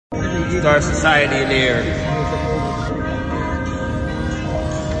Start society in there.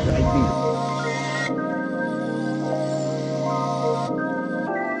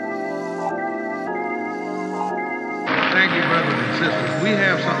 Thank you, brothers and sisters. We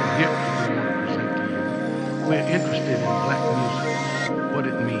have something different we want to present to you. We're interested in black music, what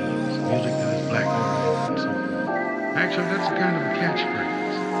it means, music that is black oriented and so on. Actually, that's a kind of a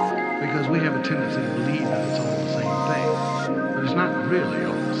catchphrase, because we have a tendency to believe that it's all the same thing, but it's not really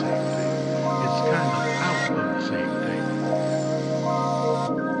all the same thing. It's kind of out of the same thing.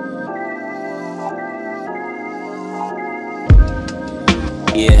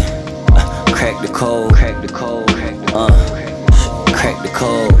 Yeah, crack the code, crack the code, crack the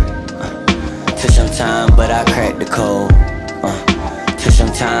code. Took some time, but I cracked the code. Took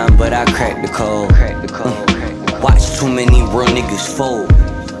some time, but I cracked the code. Watch too many real niggas fold.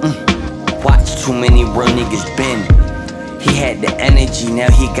 Watch too many real niggas bend. He had the energy, now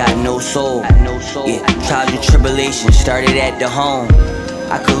he got no soul. Yeah, trials and tribulations started at the home.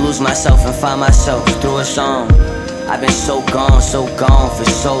 I could lose myself and find myself through a song. I've been so gone for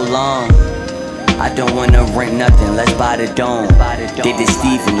so long. I don't wanna rent nothing, let's buy the dome. They did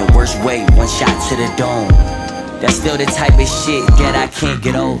Steve in the worst way, one shot to the dome. That's still the type of shit that I can't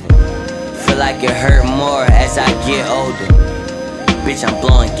get over. Feel like it hurt more as I get older. Bitch, I'm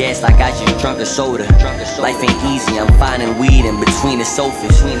blowing gas like I just drunk a soda. Life ain't easy, I'm finding weed in between the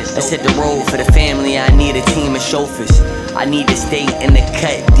sofas. Let's hit the road for the family, I need a team of chauffeurs. I need to stay in the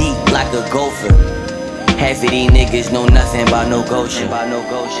cut deep like a gopher. Half of these niggas know nothing about no culture.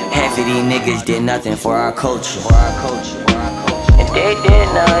 Half of these niggas did nothing for our culture. And they did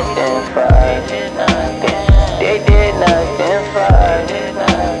nothing for us. They did nothing for us.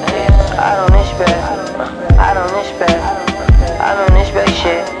 I don't expect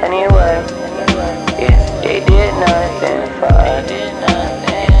shit anyway. Yeah, they did nothing for us.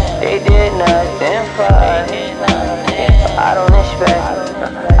 They did nothing for us.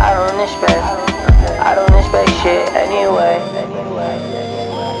 I don't expect shit anyway.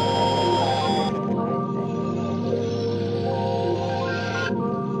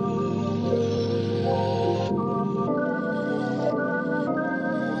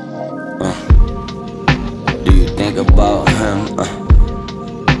 Do you think about him?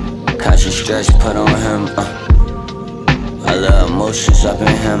 Conscious stress put on him. All the emotions up in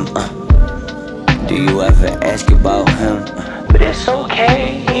him. Do you ever ask about him? But it's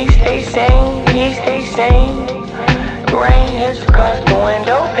okay, he stays sane, he stays sane. The rain hits across the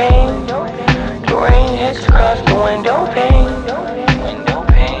window pane. The rain hits across the window pane.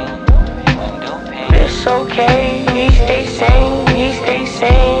 But it's okay, he stays sane, he stays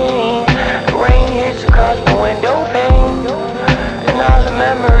sane. The rain hits across the window pane. And all the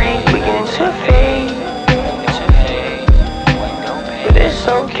memories begin to fade. But it's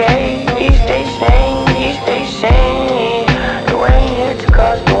okay, he stays sane, he stays sane. The rain hits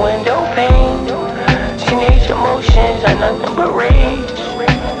across the window pane. Teenage emotions are nothing but rage.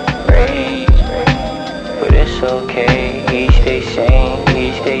 But it's okay, he stays sane,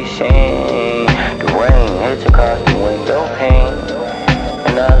 he stays sane. The rain hits across the window pane.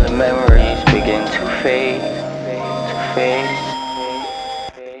 And all the memories begin to fade.